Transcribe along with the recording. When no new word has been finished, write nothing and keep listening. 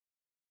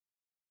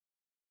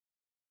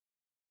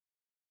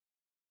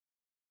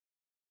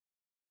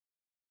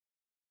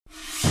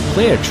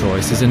player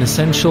choice is an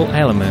essential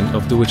element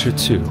of The Witcher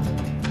 2.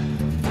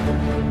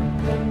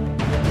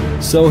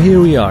 So here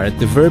we are at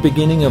the very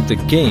beginning of the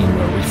game,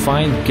 where we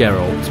find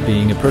Geralt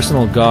being a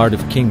personal guard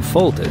of King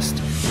Foltest,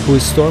 who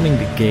is storming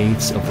the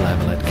gates of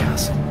Lavalette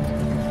Castle.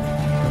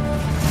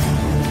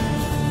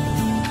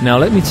 Now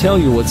let me tell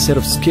you what set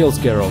of skills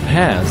Geralt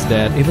has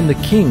that even the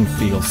king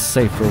feels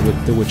safer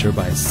with the Witcher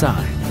by his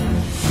side.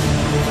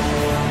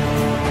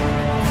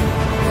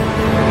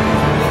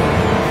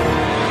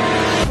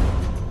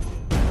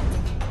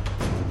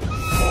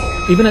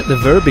 Even at the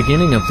very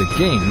beginning of the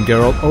game,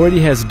 Geralt already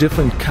has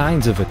different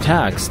kinds of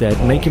attacks that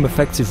make him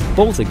effective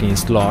both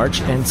against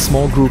large and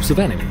small groups of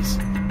enemies.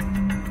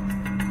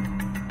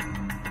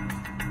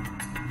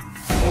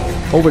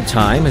 Over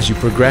time, as you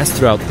progress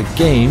throughout the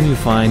game, you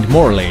find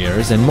more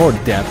layers and more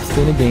depth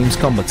in the game's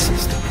combat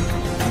system.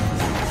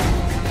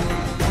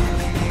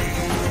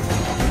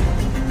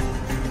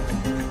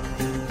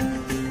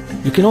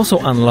 You can also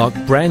unlock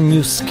brand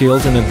new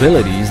skills and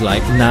abilities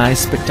like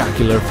nice,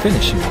 spectacular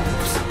finishing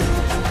moves.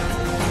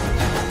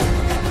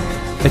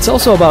 It's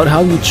also about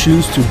how you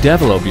choose to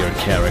develop your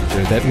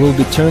character that will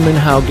determine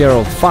how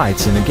Geralt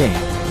fights in a game.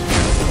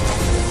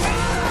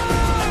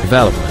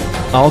 Development,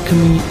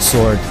 alchemy,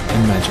 sword,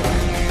 and magic.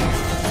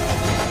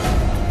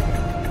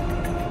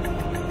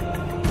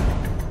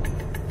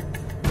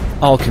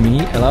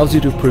 Alchemy allows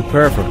you to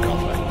prepare for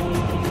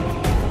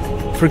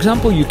combat. For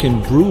example, you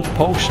can brew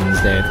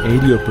potions that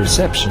aid your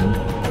perception,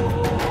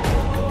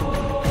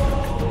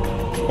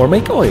 or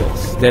make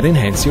oils that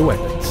enhance your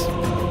weapons.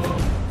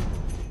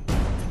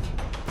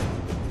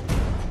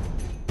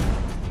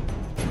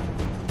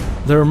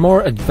 There are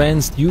more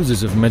advanced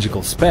uses of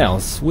magical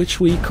spells, which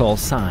we call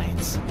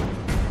signs.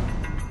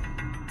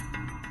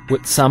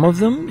 With some of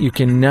them, you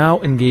can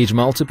now engage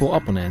multiple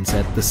opponents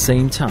at the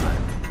same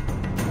time.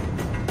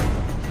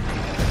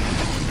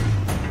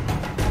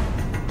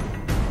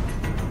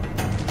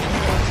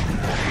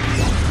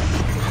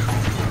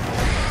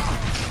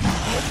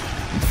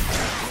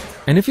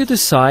 And if you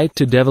decide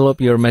to develop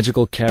your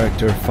magical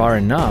character far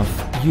enough,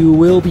 you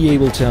will be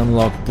able to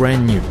unlock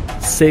brand new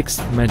 6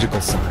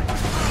 magical signs.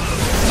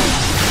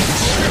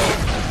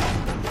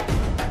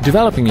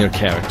 Developing your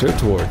character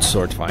towards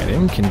sword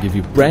fighting can give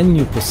you brand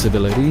new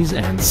possibilities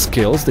and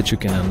skills that you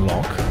can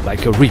unlock,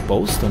 like a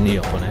riposte on the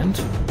opponent.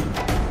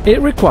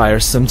 It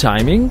requires some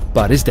timing,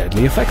 but is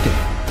deadly effective.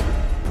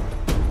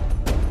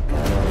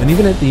 And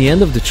even at the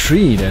end of the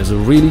tree, there's a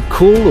really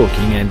cool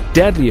looking and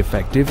deadly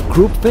effective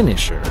group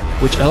finisher,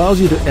 which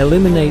allows you to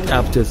eliminate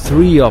up to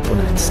 3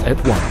 opponents at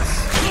once.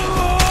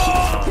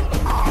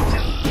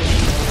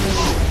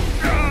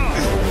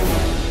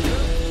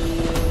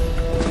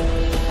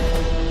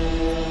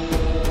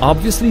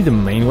 Obviously, the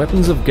main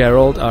weapons of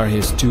Geralt are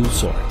his 2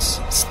 swords,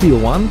 steel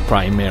one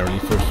primarily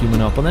for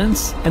human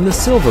opponents, and the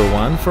silver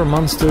one for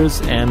monsters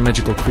and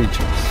magical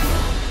creatures.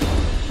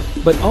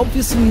 But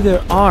obviously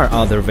there are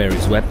other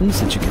various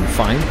weapons that you can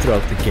find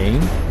throughout the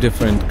game,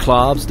 different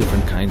clubs,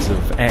 different kinds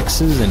of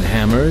axes and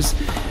hammers,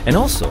 and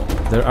also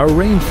there are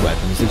ranged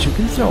weapons that you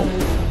can throw.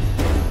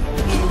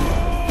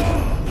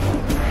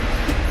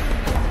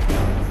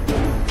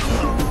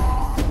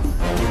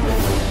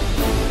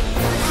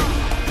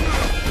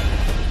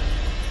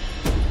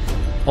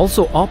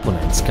 Also,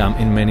 opponents come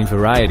in many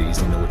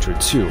varieties in The Witcher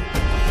 2.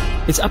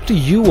 It's up to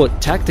you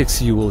what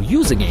tactics you will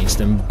use against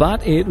them,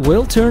 but it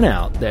will turn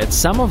out that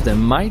some of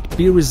them might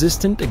be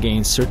resistant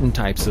against certain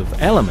types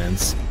of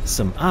elements,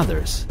 some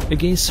others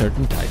against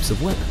certain types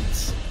of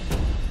weapons.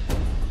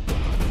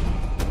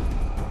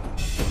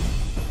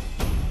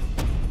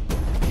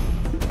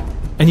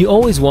 And you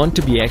always want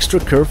to be extra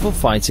careful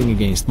fighting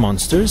against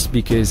monsters,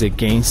 because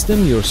against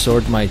them your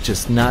sword might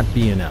just not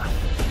be enough.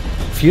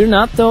 Fear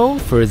not though,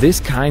 for this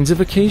kinds of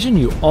occasion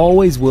you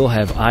always will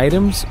have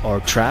items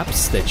or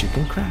traps that you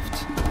can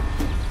craft.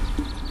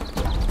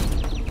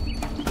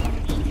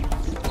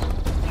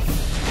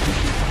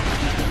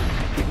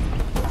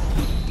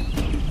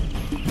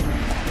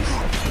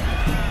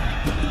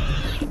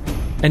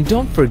 And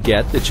don't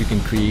forget that you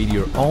can create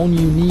your own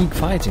unique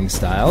fighting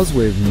styles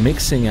with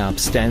mixing up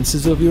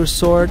stances of your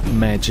sword,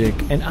 magic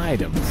and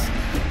items.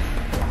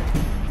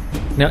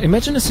 Now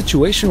imagine a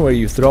situation where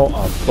you throw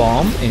a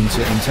bomb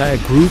into an entire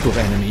group of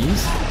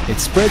enemies, it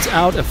spreads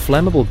out a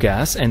flammable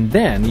gas, and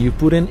then you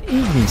put an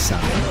igni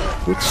sign,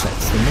 which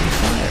sets them on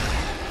fire.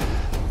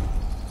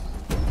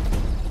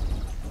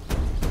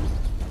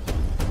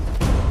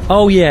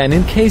 Oh yeah, and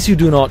in case you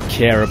do not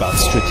care about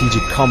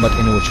strategic combat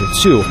in Witcher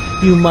 2,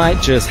 you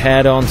might just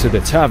head on to the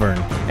tavern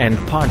and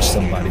punch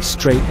somebody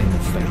straight in the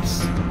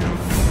face.